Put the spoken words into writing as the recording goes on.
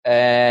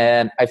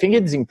And I think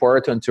it's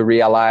important to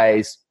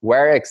realize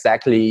where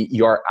exactly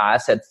your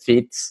asset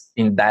fits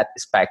in that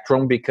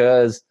spectrum,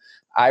 because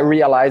I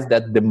realized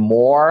that the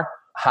more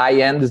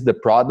high-end is the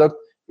product,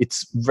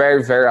 it's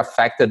very, very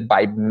affected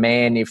by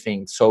many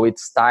things. So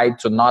it's tied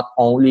to not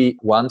only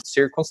one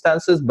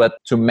circumstances, but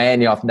to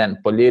many of them: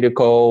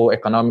 political,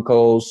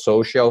 economical,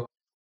 social.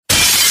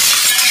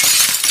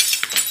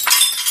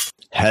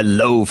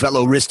 Hello,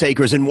 fellow risk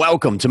takers, and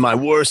welcome to my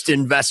worst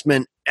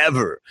investment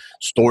ever.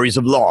 Stories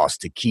of loss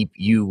to keep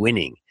you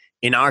winning.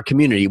 In our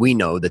community, we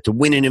know that to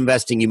win in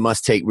investing, you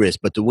must take risk,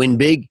 but to win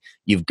big,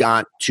 you've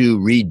got to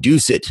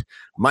reduce it.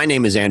 My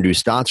name is Andrew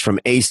Stotz from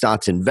A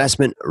Stotz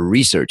Investment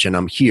Research, and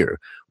I'm here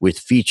with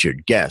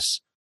featured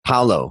guest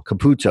Paulo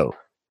Caputo.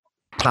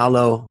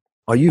 Paulo,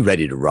 are you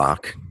ready to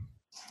rock?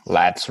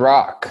 Let's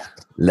rock.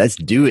 Let's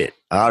do it.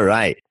 All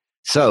right.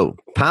 So,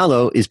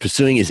 Paulo is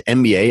pursuing his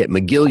MBA at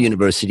McGill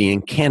University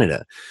in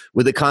Canada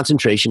with a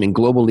concentration in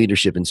global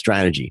leadership and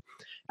strategy.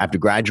 After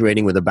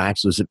graduating with a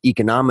Bachelor's of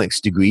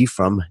Economics degree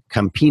from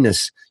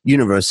Campinas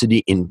University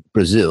in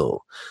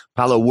Brazil,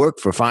 Paulo worked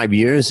for 5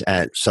 years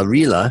at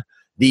Sarila,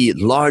 the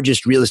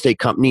largest real estate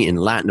company in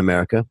Latin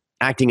America,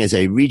 acting as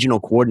a regional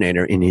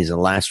coordinator in his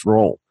last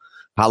role.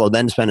 Paulo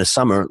then spent a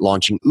summer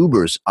launching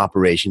Uber's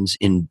operations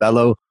in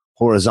Belo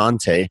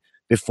Horizonte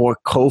before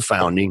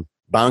co-founding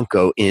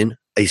Banco in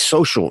a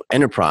social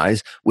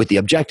enterprise with the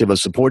objective of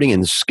supporting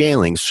and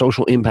scaling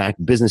social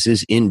impact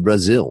businesses in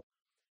Brazil.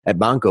 At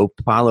Banco,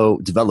 Paulo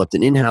developed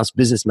an in-house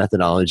business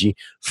methodology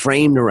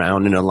framed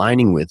around and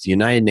aligning with the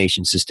United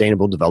Nations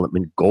Sustainable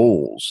Development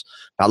Goals.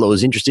 Paulo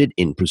is interested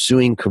in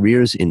pursuing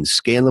careers in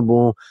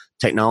scalable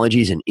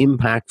technologies and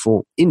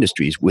impactful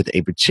industries with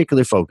a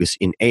particular focus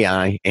in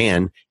AI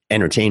and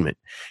entertainment.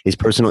 His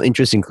personal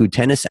interests include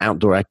tennis,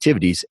 outdoor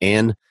activities,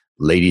 and,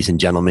 ladies and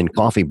gentlemen,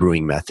 coffee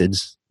brewing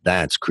methods.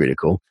 That's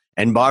critical.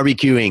 And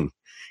barbecuing.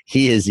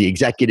 He is the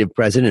executive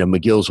president of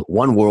McGill's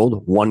One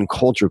World, One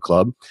Culture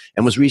Club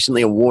and was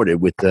recently awarded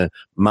with the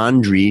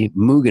Mandri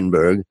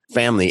Mugenberg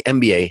Family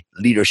MBA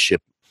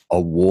Leadership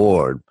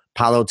Award.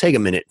 Paulo, take a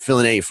minute, fill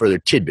in any further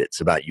tidbits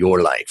about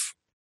your life.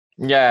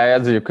 Yeah,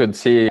 as you could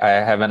see, I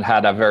haven't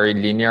had a very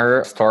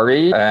linear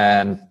story.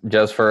 And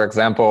just for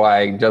example,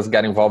 I just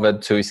got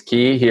involved to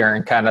ski here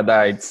in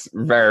Canada. It's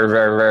very,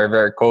 very, very,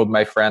 very cold,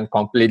 my friend,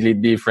 completely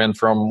different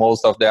from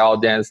most of the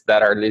audience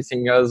that are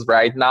listening us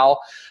right now.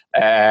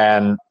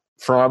 And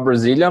from a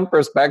Brazilian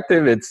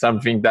perspective, it's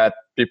something that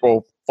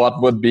people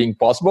thought would be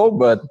impossible.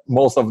 But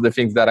most of the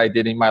things that I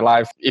did in my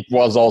life, it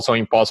was also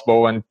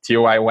impossible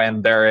until I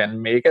went there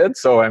and make it.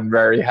 So I'm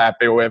very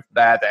happy with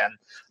that. And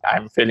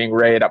I'm feeling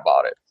great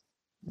about it.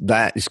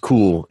 That is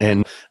cool.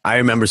 And I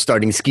remember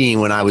starting skiing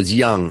when I was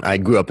young. I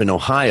grew up in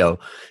Ohio,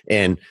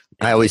 and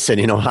I always said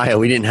in Ohio,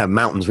 we didn't have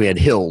mountains, we had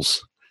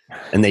hills.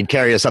 And they'd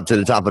carry us up to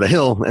the top of the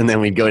hill, and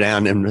then we'd go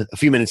down, and a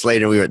few minutes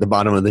later, we were at the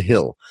bottom of the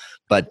hill.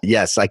 But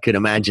yes, I could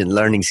imagine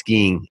learning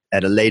skiing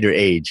at a later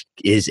age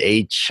is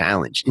a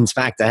challenge. In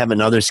fact, I have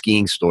another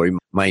skiing story.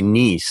 My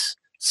niece,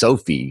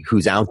 Sophie,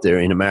 who's out there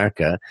in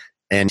America,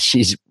 and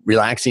she's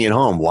relaxing at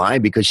home. Why?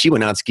 Because she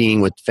went out skiing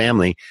with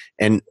family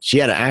and she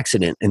had an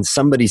accident and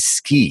somebody's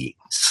ski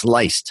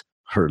sliced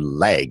her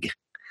leg.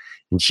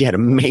 And she had a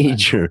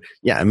major,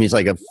 it's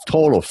like a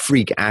total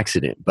freak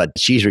accident, but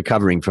she's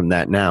recovering from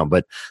that now.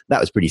 But that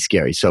was pretty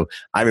scary. So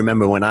I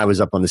remember when I was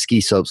up on the ski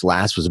slopes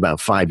last was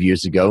about 5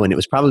 years ago, and it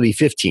was probably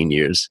 15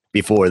 years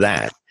before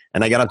that.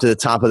 And I got up to the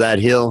top of that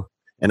hill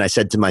and I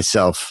said to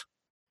myself,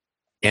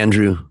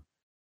 Andrew,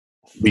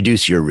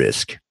 reduce your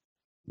risk,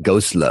 go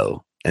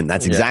slow. And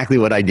that's exactly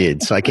what I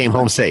did. So I came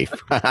home safe.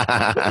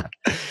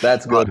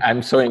 That's good.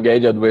 I'm so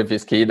engaged with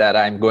ski that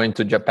I'm going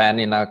to Japan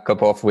in a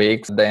couple of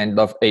weeks, the end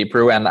of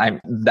April, and I'm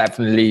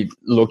definitely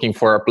looking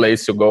for a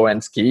place to go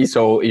and ski.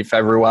 So if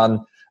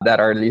everyone that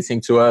are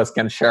listening to us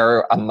can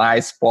share a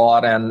nice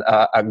spot and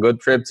a good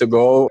trip to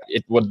go,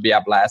 it would be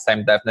a blast.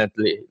 I'm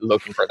definitely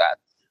looking for that.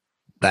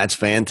 That's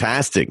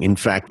fantastic. In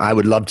fact, I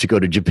would love to go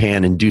to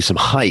Japan and do some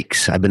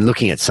hikes. I've been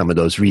looking at some of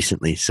those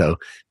recently. So if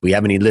we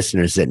have any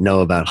listeners that know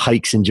about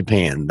hikes in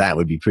Japan, that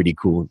would be pretty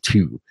cool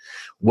too.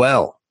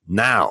 Well,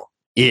 now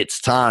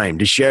it's time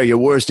to share your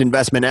worst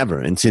investment ever.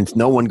 And since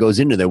no one goes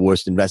into their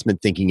worst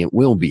investment thinking it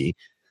will be,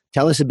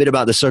 tell us a bit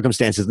about the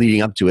circumstances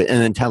leading up to it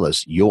and then tell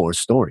us your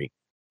story.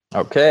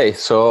 Okay,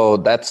 so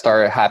that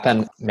story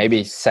happened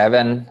maybe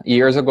 7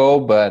 years ago,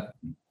 but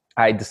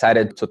I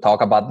decided to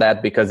talk about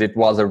that because it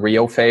was a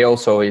real fail.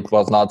 So it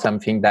was not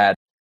something that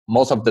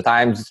most of the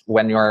times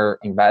when you're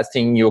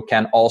investing, you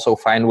can also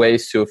find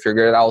ways to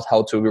figure out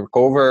how to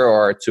recover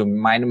or to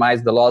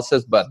minimize the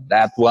losses. But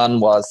that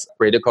one was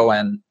critical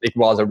and it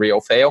was a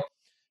real fail.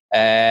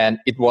 And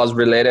it was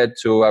related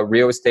to a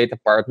real estate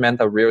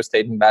apartment, a real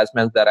estate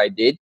investment that I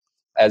did.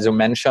 As you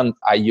mentioned,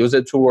 I used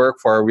it to work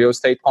for a real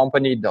estate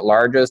company, the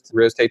largest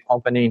real estate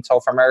company in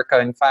South America,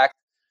 in fact.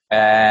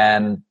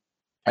 And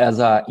as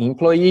an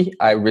employee,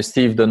 I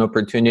received an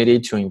opportunity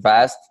to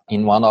invest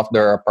in one of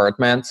their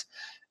apartments,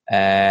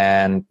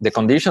 and the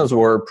conditions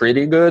were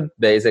pretty good.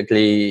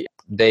 Basically,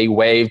 they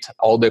waived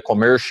all the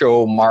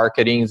commercial,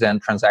 marketings,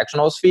 and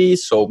transactional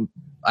fees. So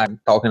I'm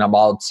talking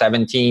about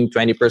 17,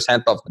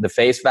 20% of the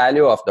face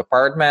value of the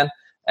apartment.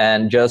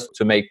 And just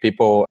to make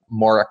people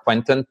more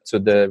acquainted to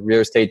the real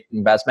estate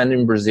investment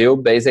in Brazil,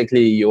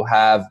 basically you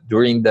have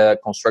during the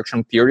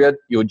construction period,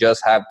 you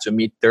just have to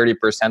meet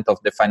 30% of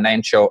the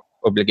financial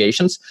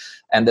obligations.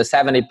 And the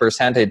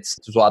 70% it's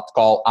what's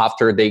called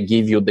after they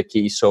give you the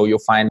key. So you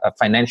find a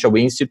financial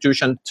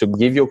institution to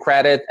give you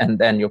credit and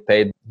then you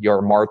pay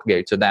your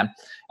mortgage to them.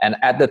 And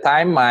at the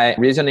time, my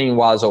reasoning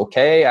was,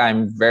 okay,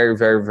 I'm very,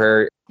 very,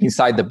 very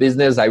inside the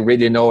business. I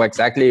really know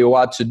exactly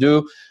what to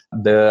do.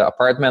 The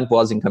apartment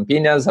was in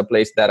Campinas, a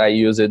place that I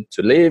used it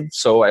to live.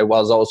 So I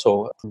was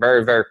also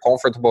very, very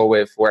comfortable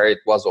with where it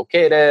was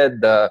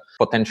located, the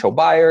potential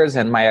buyers.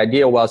 And my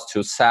idea was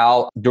to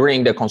sell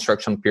during the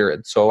construction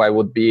period. So I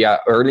would be an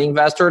early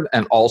investor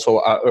and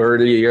also an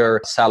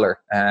earlier seller.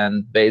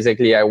 And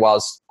basically, I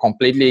was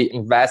completely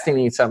investing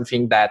in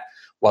something that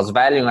was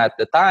valuing at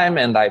the time.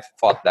 And I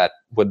thought that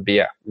would be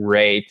a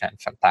great and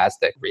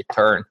fantastic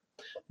return.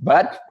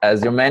 But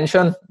as you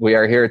mentioned, we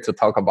are here to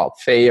talk about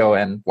fail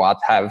and what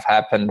have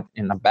happened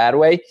in a bad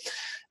way.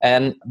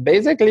 And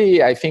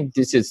basically, I think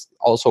this is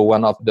also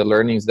one of the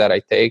learnings that I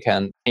take.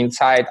 And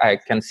inside, I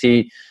can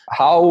see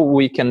how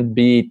we can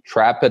be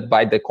trapped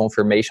by the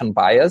confirmation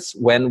bias.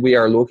 When we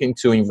are looking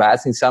to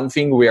invest in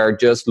something, we are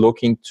just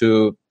looking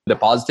to the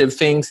positive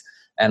things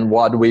and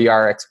what we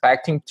are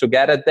expecting to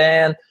get at the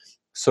end.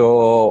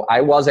 So I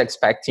was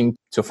expecting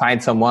to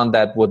find someone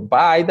that would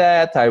buy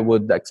that. I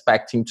would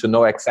expecting to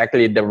know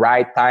exactly the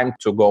right time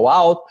to go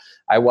out.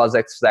 I was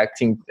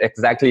expecting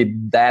exactly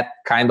that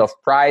kind of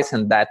price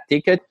and that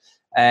ticket.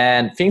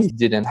 And things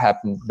didn't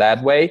happen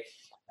that way.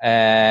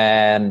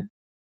 And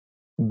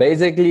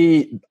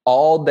basically,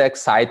 all the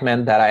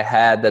excitement that I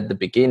had at the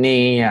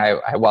beginning,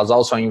 I was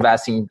also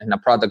investing in a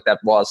product that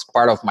was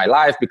part of my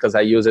life because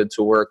I use it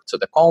to work to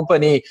the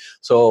company.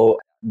 So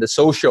the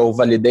social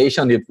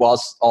validation, it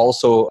was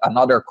also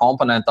another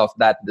component of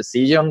that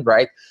decision,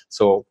 right?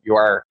 So you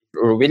are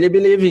really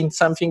believing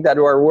something that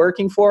you are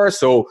working for.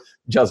 So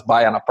just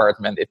buy an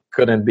apartment. It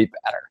couldn't be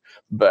better.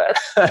 But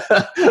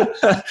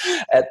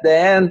at the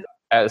end,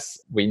 as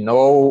we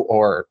know,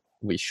 or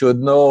we should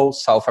know,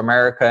 South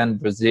America and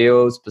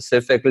Brazil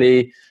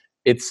specifically,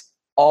 it's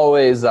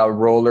always a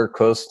roller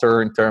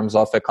coaster in terms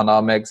of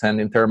economics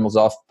and in terms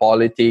of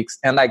politics.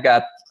 And I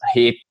got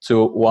hit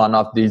to one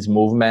of these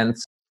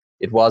movements.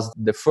 It was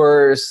the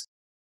first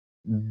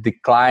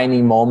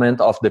declining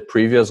moment of the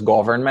previous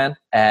government.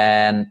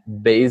 And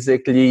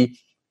basically,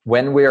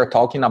 when we are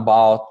talking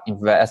about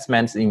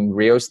investments in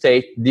real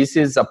estate, this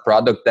is a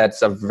product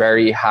that's a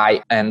very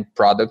high-end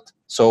product.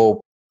 So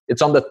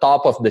it's on the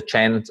top of the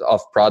chain of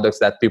products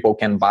that people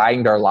can buy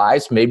in their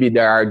lives. Maybe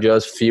there are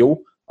just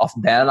few of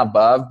them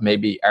above,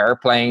 maybe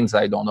airplanes,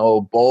 I don't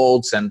know,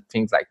 boats and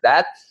things like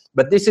that.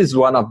 But this is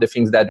one of the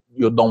things that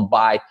you don't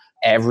buy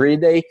every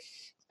day.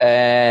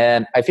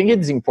 And I think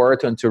it's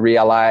important to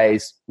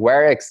realize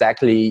where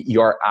exactly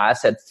your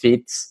asset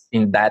fits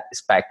in that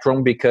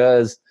spectrum,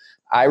 because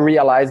I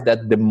realized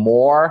that the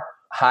more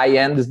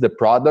high-end is the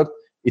product,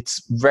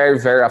 it's very,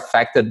 very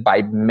affected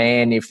by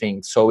many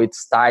things. So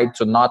it's tied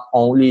to not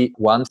only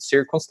one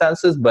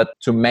circumstances, but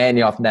to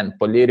many of them,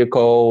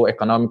 political,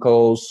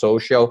 economical,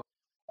 social.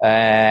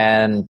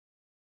 And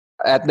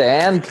at the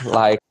end,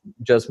 like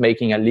just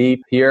making a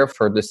leap here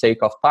for the sake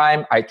of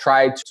time, I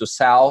tried to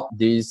sell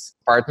this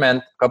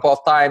apartment a couple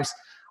of times.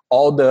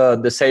 All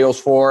the sales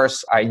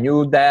force, I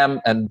knew them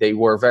and they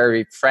were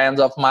very friends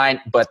of mine,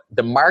 but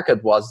the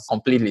market was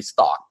completely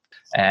stocked.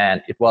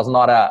 And it was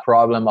not a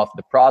problem of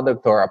the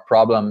product or a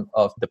problem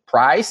of the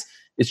price.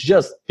 It's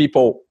just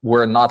people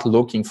were not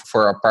looking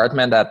for an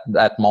apartment at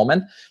that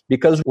moment.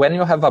 Because when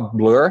you have a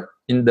blur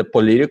in the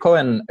political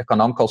and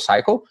economical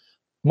cycle,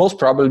 most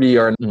probably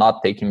you're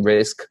not taking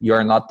risk.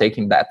 You're not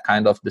taking that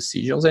kind of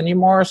decisions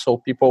anymore. So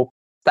people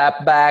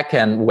step back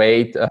and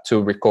wait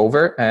to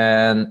recover.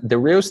 And the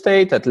real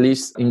estate, at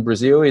least in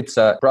Brazil, it's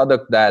a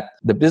product that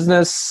the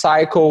business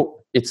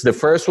cycle, it's the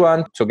first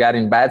one to get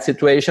in bad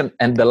situation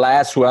and the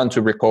last one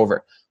to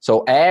recover.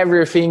 So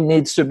everything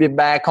needs to be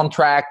back on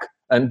track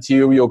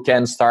until you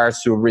can start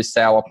to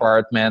resell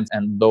apartments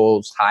and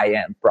those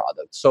high-end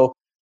products. So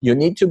you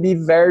need to be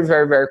very,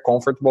 very, very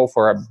comfortable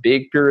for a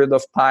big period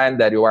of time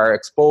that you are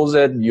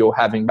exposed, you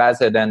have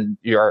invested and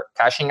you're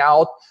cashing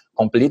out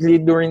completely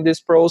during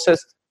this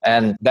process.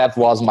 And that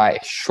was my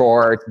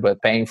short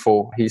but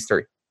painful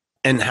history.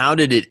 And how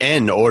did it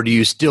end? Or do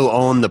you still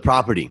own the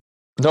property?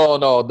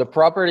 No. The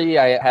property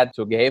I had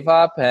to give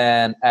up,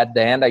 and at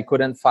the end I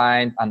couldn't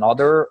find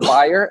another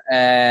buyer,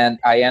 and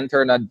I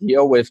entered a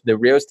deal with the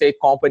real estate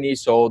company.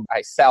 So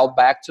I sold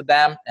back to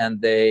them,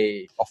 and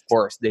they, of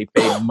course, they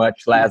paid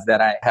much less than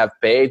I have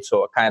paid.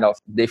 So kind of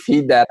the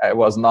fee that I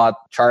was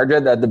not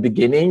charged at the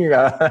beginning,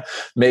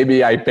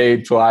 maybe I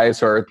paid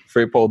twice or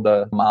triple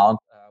the amount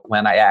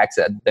when I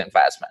exited the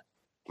investment.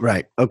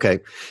 Right. Okay.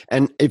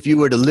 And if you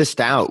were to list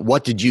out,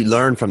 what did you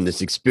learn from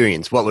this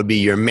experience? What would be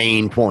your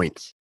main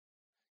points?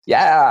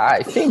 Yeah,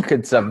 I think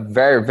it's a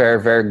very, very,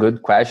 very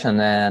good question.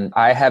 And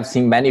I have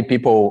seen many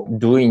people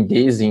doing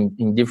this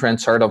in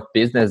different sort of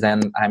business.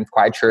 And I'm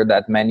quite sure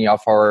that many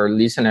of our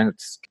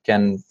listeners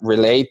can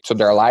relate to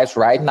their lives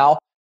right now.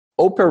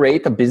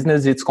 Operate a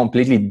business, it's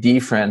completely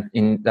different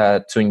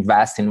to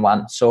invest in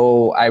one.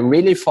 So I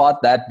really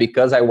thought that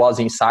because I was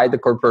inside the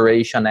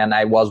corporation and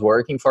I was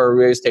working for a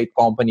real estate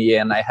company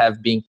and I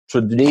have been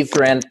to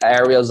different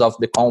areas of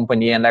the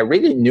company and I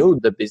really knew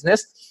the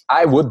business,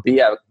 I would be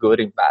a good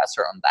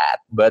investor on that.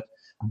 But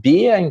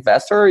be an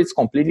investor is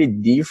completely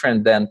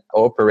different than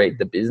operate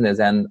the business.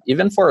 And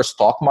even for a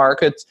stock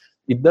market,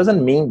 it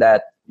doesn't mean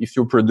that if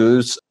you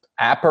produce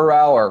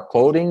apparel or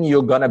clothing,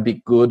 you're going to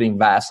be good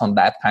invest on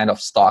that kind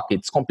of stock.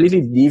 It's completely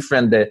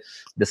different,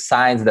 the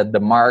signs that the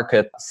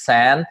market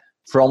send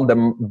from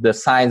the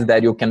signs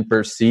that you can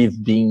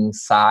perceive being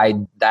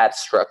inside that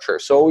structure.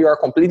 So you are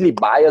completely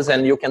biased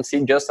and you can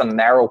see just a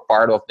narrow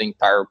part of the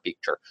entire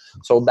picture.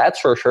 So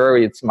that's for sure,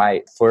 it's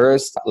my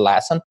first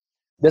lesson.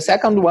 The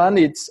second one,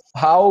 it's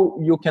how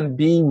you can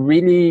be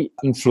really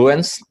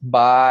influenced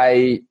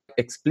by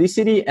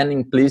explicit and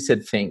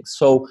implicit things.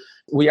 So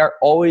we are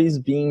always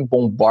being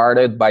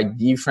bombarded by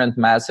different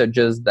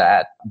messages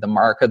that the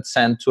market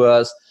send to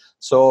us.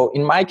 So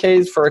in my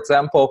case, for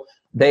example,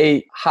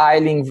 they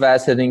highly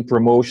invested in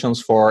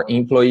promotions for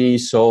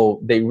employees.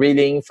 So they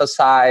really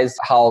emphasized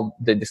how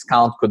the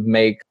discount could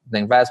make the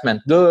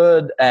investment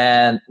good.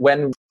 And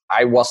when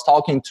I was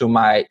talking to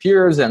my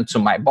peers and to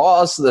my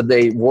boss,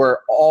 they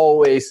were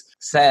always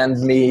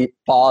send me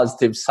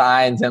positive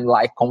signs and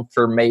like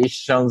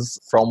confirmations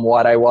from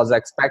what I was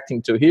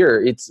expecting to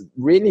hear. It's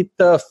really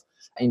tough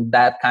in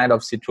that kind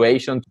of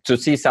situation to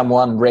see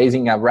someone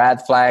raising a red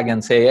flag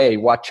and say, hey,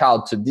 watch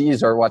out to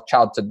this or watch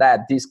out to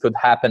that. This could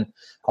happen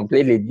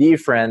completely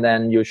different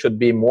and you should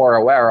be more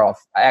aware of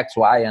X,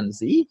 Y, and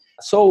Z.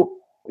 So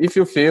if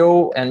you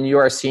feel and you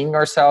are seeing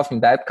yourself in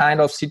that kind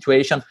of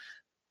situation,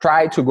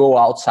 try to go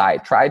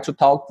outside, try to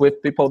talk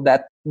with people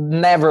that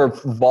never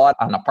bought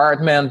an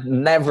apartment,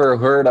 never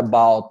heard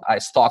about a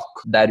stock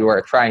that you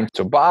are trying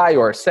to buy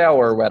or sell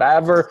or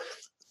whatever.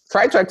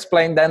 Try to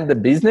explain them the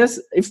business.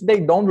 If they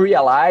don't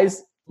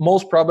realize,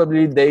 most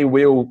probably they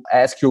will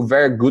ask you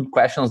very good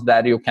questions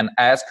that you can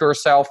ask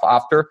yourself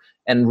after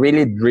and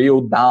really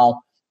drill down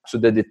to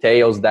the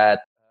details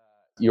that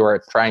you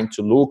are trying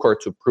to look or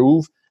to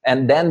prove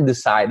and then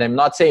decide. I'm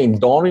not saying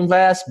don't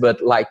invest,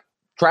 but like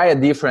try a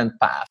different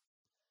path.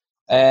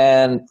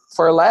 And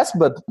for last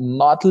but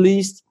not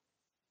least,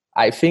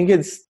 I think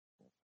it's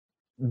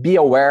be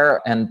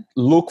aware and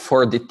look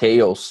for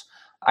details.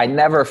 I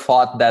never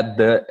thought that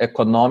the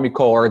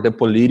economical or the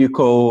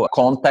political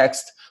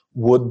context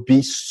would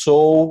be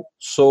so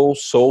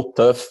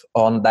tough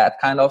on that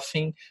kind of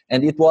thing.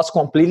 And it was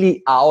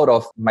completely out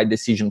of my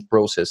decision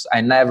process.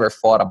 I never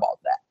thought about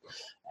that.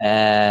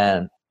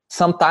 And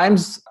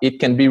sometimes it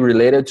can be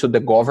related to the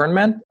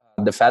government,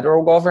 the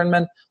federal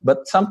government,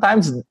 but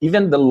sometimes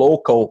even the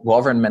local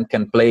government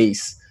can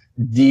place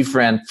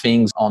different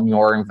things on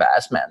your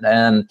investment.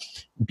 And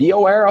be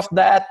aware of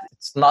that.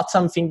 It's not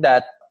something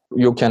that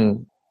you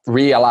can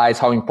realize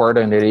how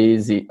important it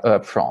is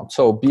up front.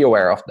 So be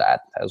aware of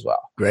that as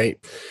well.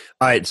 Great.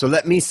 All right. So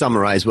let me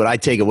summarize what I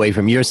take away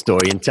from your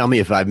story and tell me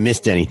if I've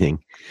missed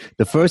anything.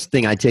 The first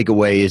thing I take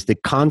away is the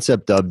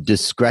concept of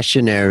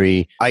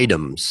discretionary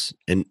items.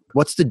 And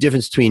what's the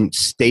difference between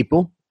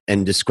staple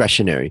and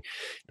discretionary?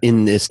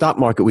 In the stock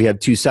market, we have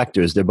two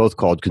sectors. They're both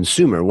called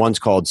consumer. One's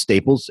called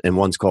staples and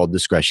one's called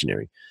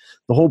discretionary.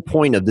 The whole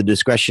point of the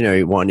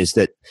discretionary one is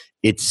that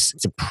it's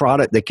a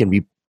product that can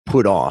be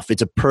put off.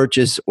 It's a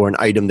purchase or an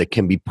item that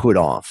can be put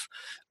off.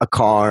 A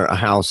car, a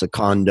house, a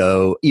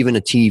condo, even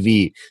a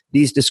TV.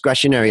 These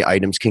discretionary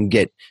items can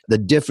get the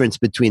difference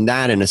between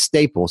that and a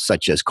staple,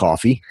 such as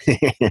coffee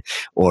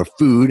or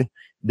food.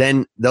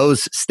 Then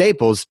those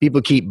staples,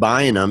 people keep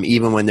buying them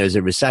even when there's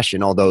a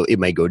recession, although it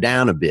may go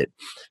down a bit.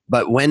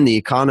 But when the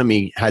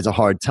economy has a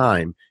hard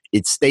time,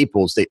 it's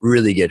staples that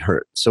really get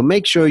hurt. So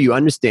make sure you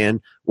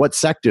understand what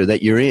sector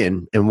that you're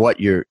in and what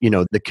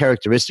the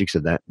characteristics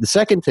of that. The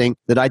second thing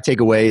that I take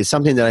away is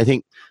something that I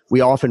think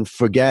we often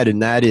forget, and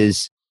that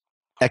is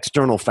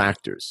external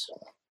factors.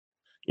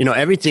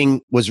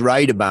 Everything was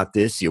right about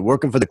this. You're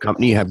working for the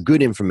company, you have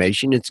good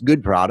information, it's a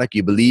good product,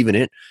 you believe in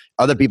it.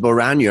 Other people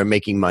around you are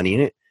making money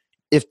in it.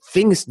 If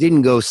things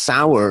didn't go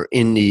sour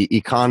in the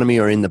economy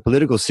or in the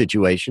political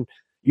situation,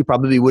 you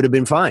probably would have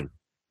been fine.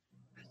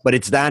 But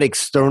it's that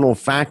external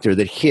factor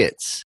that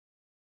hits.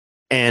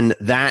 And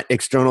that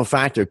external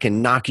factor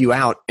can knock you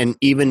out. And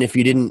even if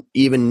you didn't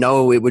even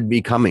know it would be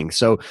coming.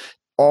 So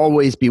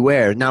always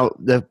beware. Now,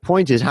 the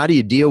point is, how do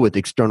you deal with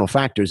external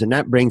factors? And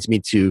that brings me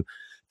to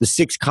the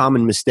 6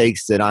 common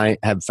mistakes that I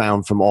have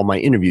found from all my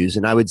interviews.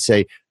 And I would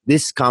say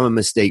this common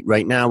mistake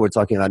right now we're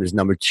talking about is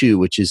number 2,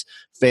 which is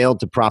failed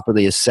to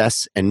properly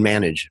assess and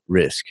manage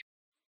risk.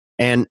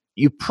 And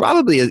you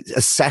probably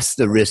assess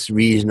the risk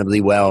reasonably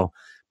well,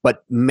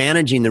 but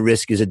managing the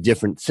risk is a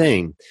different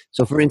thing.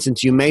 So for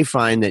instance, you may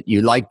find that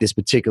you like this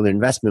particular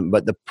investment,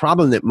 but the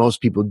problem that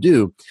most people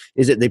do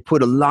is that they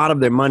put a lot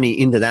of their money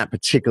into that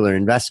particular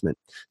investment.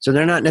 So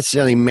they're not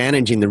necessarily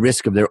managing the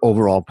risk of their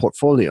overall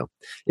portfolio.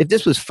 If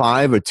this was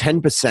 5 or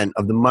 10%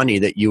 of the money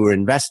that you were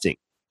investing,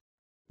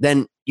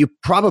 then you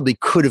probably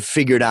could have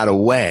figured out a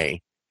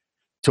way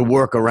to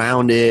work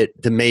around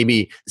it, to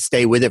maybe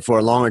stay with it for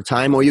a longer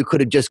time, or you could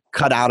have just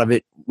cut out of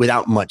it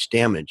without much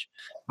damage.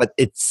 But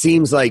it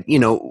seems like,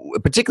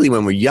 particularly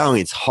when we're young,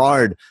 it's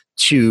hard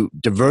to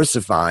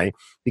diversify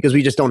because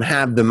we just don't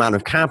have the amount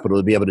of capital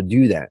to be able to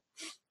do that.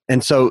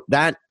 And so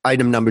that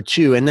item number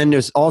 2. And then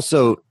there's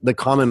also the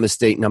common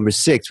mistake number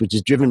 6, which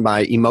is driven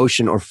by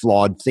emotion or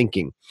flawed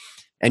thinking.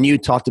 And you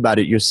talked about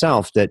it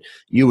yourself, that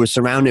you were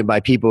surrounded by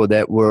people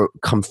that were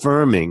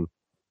confirming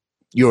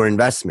your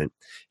investment.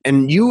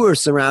 And you were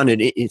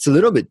surrounded, it's a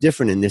little bit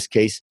different in this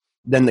case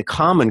than the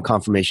common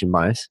confirmation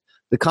bias.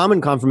 The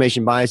common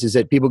confirmation bias is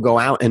that people go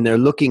out and they're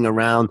looking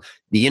around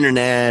the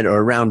internet or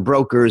around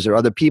brokers or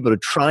other people to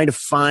try to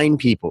find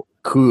people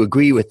who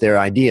agree with their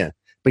idea.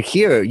 But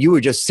here, you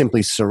were just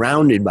simply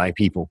surrounded by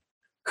people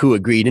who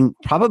agreed, and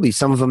probably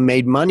some of them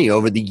made money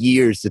over the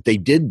years that they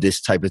did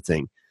this type of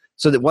thing.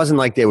 So it wasn't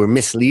like they were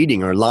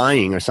misleading or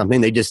lying or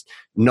something.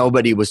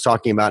 Nobody was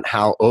talking about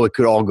how, it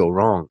could all go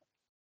wrong.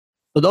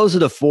 So those are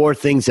the 4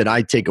 things that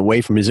I take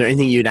away from. Is there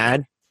anything you'd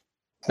add?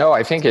 No,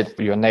 I think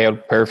you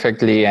nailed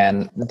perfectly.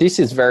 And this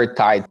is very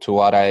tied to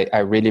what I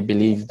really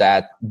believe,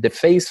 that the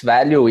face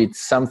value is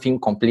something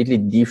completely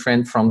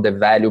different from the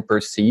value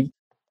perceived.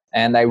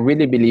 And I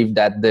really believe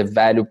that the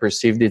value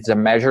perceived is a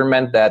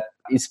measurement that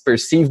is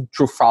perceived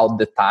throughout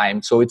the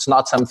time. So it's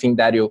not something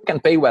that you can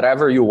pay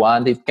whatever you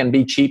want. It can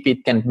be cheap,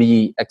 it can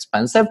be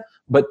expensive.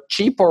 But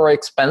cheap or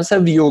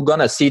expensive, you're going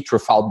to see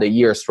throughout the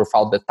years,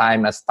 throughout the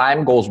time. As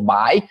time goes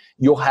by,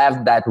 you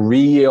have that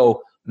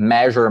real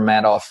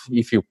measurement of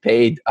if you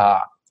paid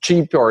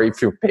cheap or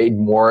if you paid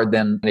more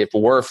than it's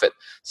worth it.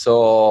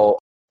 So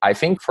I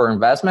think for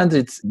investments,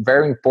 it's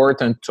very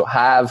important to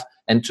have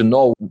and to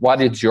know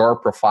what is your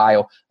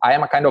profile. I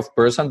am a kind of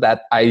person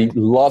that I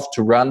love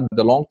to run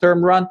the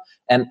long-term run,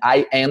 and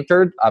I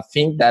entered a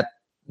thing that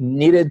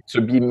needed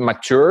to be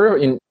mature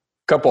in a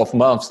couple of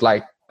months,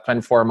 like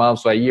 24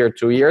 months, or a year,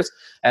 2 years,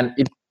 and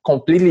it's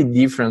completely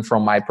different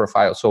from my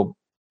profile. So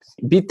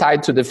be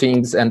tied to the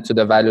things and to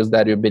the values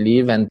that you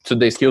believe and to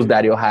the skills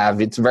that you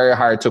have. It's very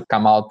hard to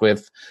come out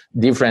with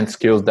different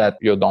skills that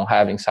you don't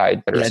have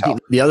inside yourself. I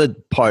think the other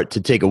part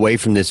to take away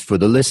from this for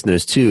the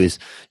listeners too is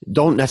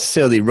don't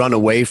necessarily run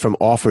away from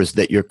offers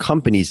that your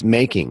company's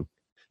making,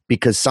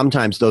 because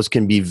sometimes those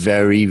can be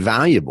very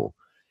valuable.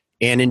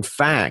 And in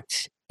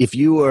fact, if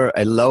you were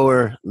a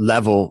lower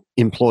level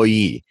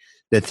employee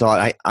that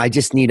thought, I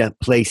just need a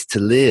place to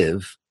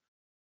live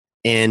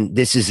and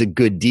this is a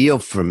good deal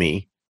for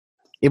me,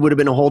 it would have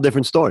been a whole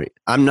different story.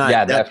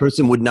 That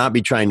person would not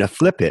be trying to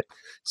flip it.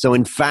 So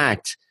in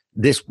fact,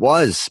 this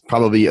was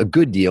probably a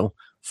good deal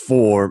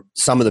for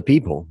some of the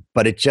people,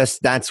 but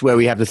that's where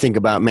we have to think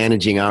about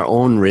managing our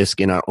own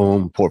risk in our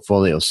own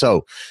portfolio.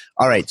 So,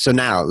 all right. So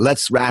now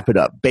let's wrap it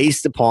up.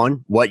 Based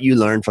upon what you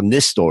learned from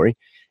this story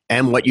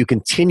and what you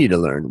continue to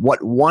learn,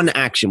 what one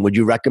action would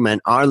you recommend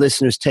our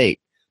listeners take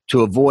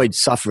to avoid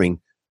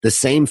suffering the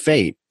same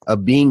fate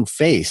of being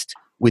faced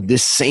with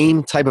this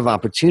same type of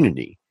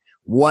opportunity?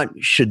 What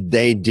should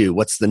they do?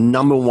 What's the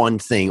number one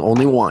thing?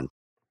 Only one.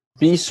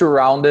 Be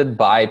surrounded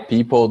by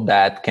people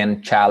that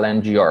can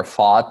challenge your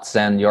thoughts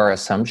and your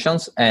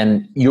assumptions,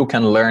 and you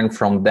can learn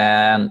from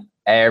them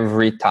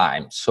every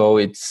time. So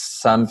it's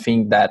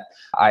something that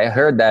I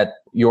heard that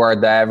you are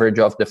the average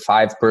of the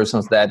 5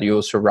 persons that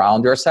you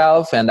surround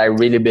yourself, and I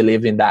really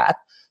believe in that.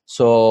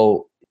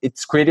 So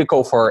it's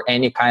critical for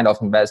any kind of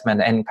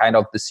investment, any kind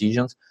of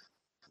decisions.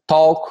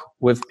 Talk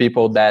with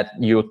people that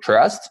you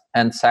trust,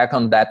 and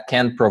second, that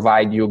can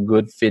provide you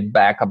good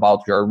feedback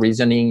about your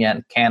reasoning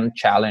and can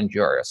challenge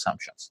your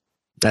assumptions.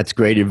 That's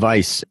great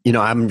advice.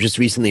 I'm just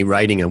recently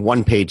writing a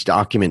 1-page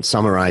document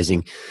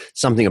summarizing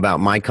something about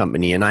my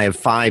company, and I have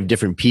 5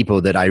 different people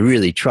that I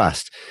really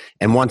trust.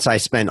 And once I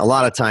spent a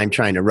lot of time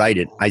trying to write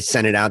it, I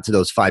sent it out to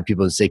those 5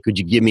 people and say, could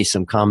you give me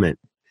some comment?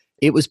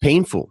 It was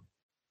painful.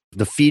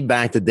 The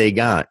feedback that they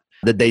got,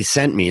 that they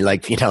sent me,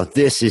 like,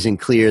 this isn't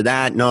clear,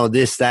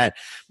 that.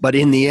 But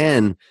in the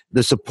end,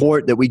 the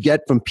support that we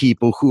get from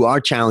people who are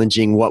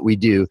challenging what we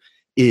do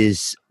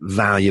is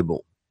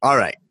valuable. All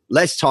right,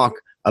 let's talk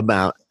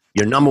about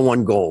your number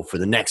one goal for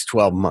the next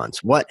 12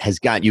 months. What has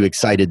got you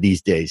excited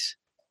these days?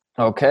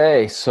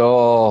 Okay,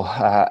 so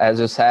as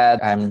you said,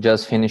 I'm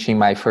just finishing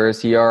my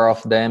first year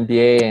of the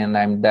MBA, and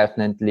I'm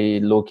definitely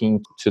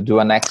looking to do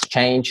an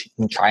exchange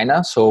in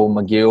China. So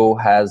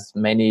McGill has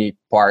many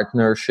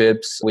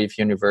partnerships with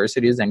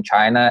universities in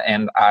China,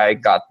 and I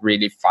got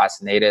really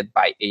fascinated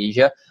by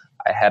Asia.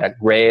 I had a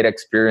great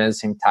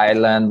experience in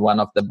Thailand, one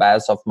of the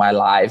best of my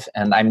life,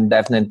 and I'm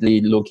definitely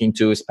looking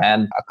to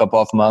spend a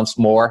couple of months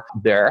more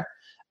there.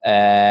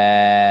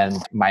 And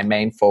my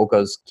main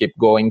focus, keep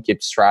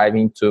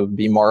striving to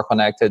be more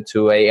connected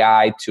to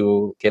AI,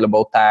 to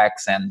scalable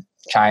tax, and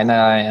China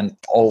and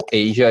all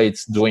Asia,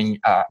 it's doing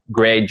a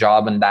great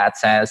job in that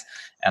sense.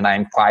 And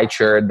I'm quite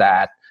sure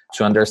that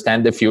to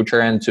understand the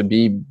future and to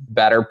be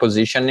better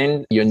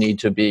positioning, you need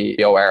to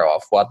be aware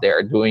of what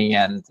they're doing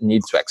and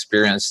need to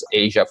experience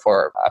Asia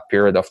for a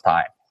period of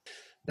time.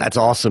 That's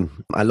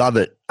awesome. I love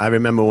it. I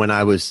remember when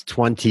I was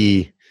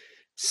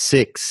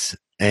 26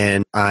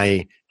 and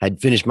I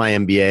had finished my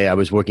MBA, I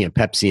was working at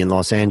Pepsi in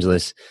Los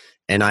Angeles,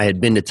 and I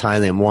had been to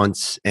Thailand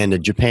once and to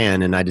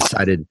Japan, and I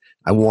decided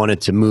I wanted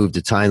to move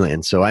to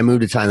Thailand. So I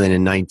moved to Thailand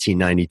in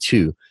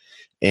 1992.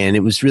 And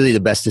it was really the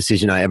best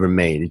decision I ever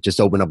made. It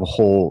just opened up a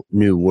whole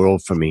new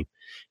world for me.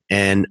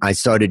 And I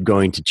started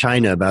going to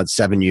China about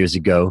 7 years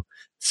ago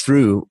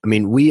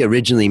we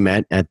originally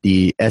met at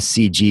the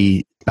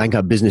SCG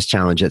Bangkok Business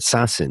Challenge at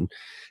Sasin.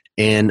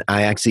 And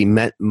I actually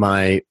met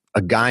a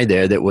guy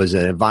there that was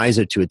an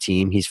advisor to a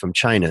team. He's from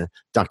China,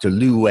 Dr.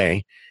 Lu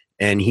Wei.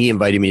 And he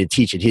invited me to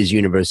teach at his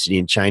university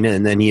in China.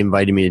 And then he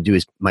invited me to do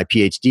my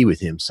PhD with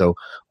him. So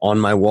on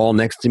my wall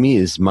next to me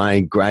is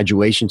my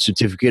graduation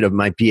certificate of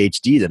my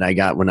PhD that I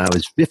got when I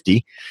was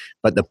 50.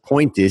 But the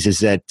point is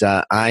that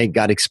I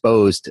got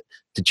exposed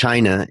to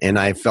China, and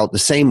I felt the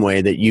same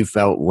way that you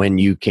felt when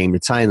you came to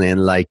Thailand.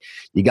 Like,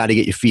 you got to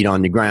get your feet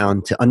on the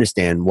ground to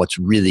understand what's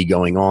really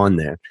going on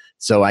there.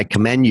 So I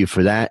commend you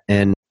for that.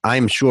 And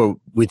I'm sure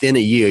within a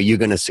year, you're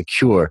going to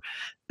secure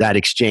that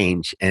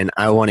exchange, and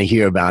I want to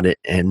hear about it,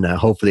 and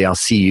hopefully I'll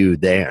see you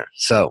there.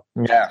 So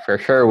yeah, for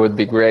sure, it would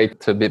be great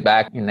to be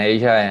back in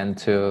Asia and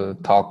to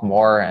talk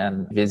more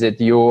and visit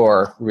you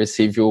or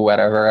receive you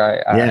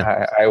wherever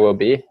I will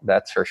be.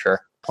 That's for sure.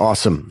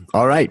 Awesome.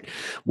 All right.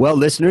 Well,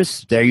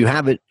 listeners, there you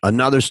have it.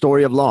 Another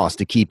story of loss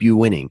to keep you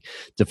winning.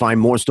 To find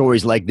more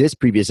stories like this,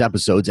 previous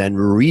episodes, and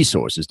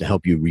resources to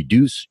help you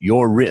reduce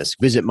your risk,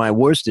 visit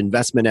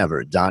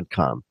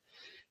myworstinvestmentever.com.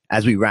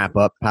 As we wrap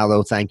up,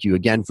 Paulo, thank you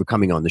again for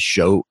coming on the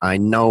show. I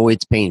know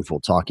it's painful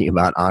talking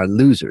about our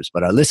losers,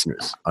 but our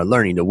listeners are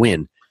learning to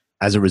win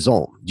as a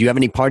result. Do you have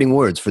any parting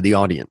words for the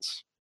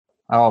audience?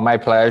 Oh, my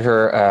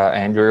pleasure,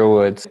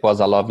 Andrew. It was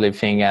a lovely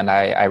thing, and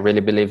I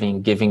really believe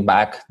in giving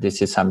back.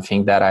 This is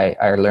something that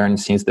I learned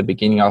since the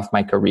beginning of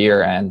my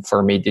career, and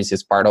for me, this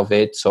is part of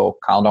it. So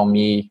count on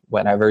me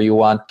whenever you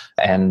want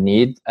and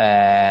need.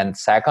 And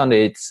second,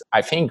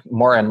 I think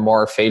more and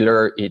more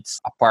failure, it's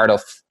a part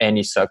of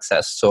any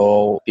success.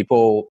 So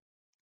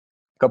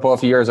a couple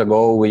of years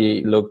ago,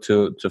 we looked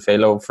to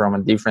failure from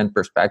a different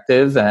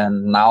perspective,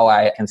 and now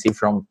I can see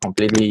from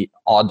completely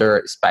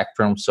other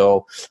spectrum.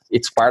 So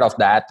it's part of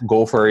that.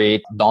 Go for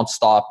it. Don't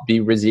stop. Be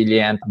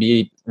resilient.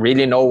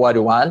 Really know what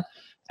you want.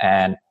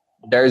 And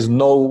there is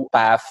no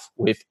path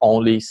with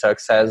only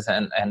success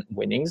and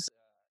winnings.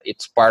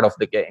 It's part of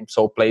the game.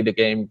 So play the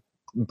game.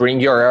 Bring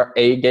your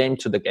A game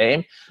to the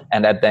game,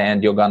 and at the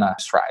end, you're gonna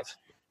strive.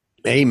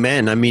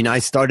 Amen. I mean, I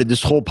started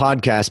this whole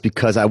podcast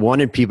because I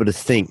wanted people to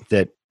think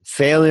that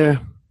failure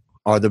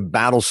are the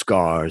battle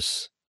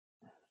scars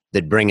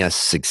that bring us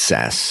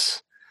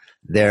success.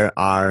 There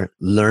are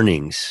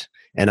learnings.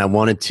 And I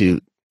wanted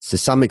to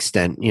some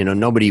extent,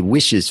 nobody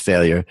wishes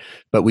failure,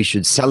 but we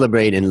should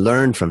celebrate and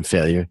learn from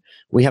failure.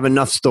 We have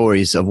enough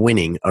stories of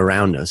winning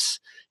around us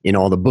in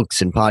all the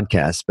books and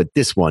podcasts, but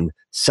this one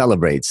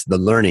celebrates the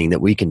learning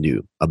that we can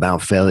do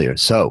about failure.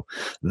 So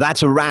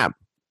that's a wrap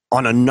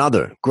on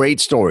another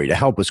great story to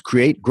help us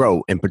create,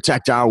 grow, and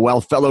protect our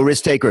wealth. Fellow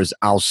risk takers,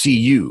 I'll see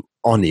you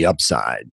on the upside.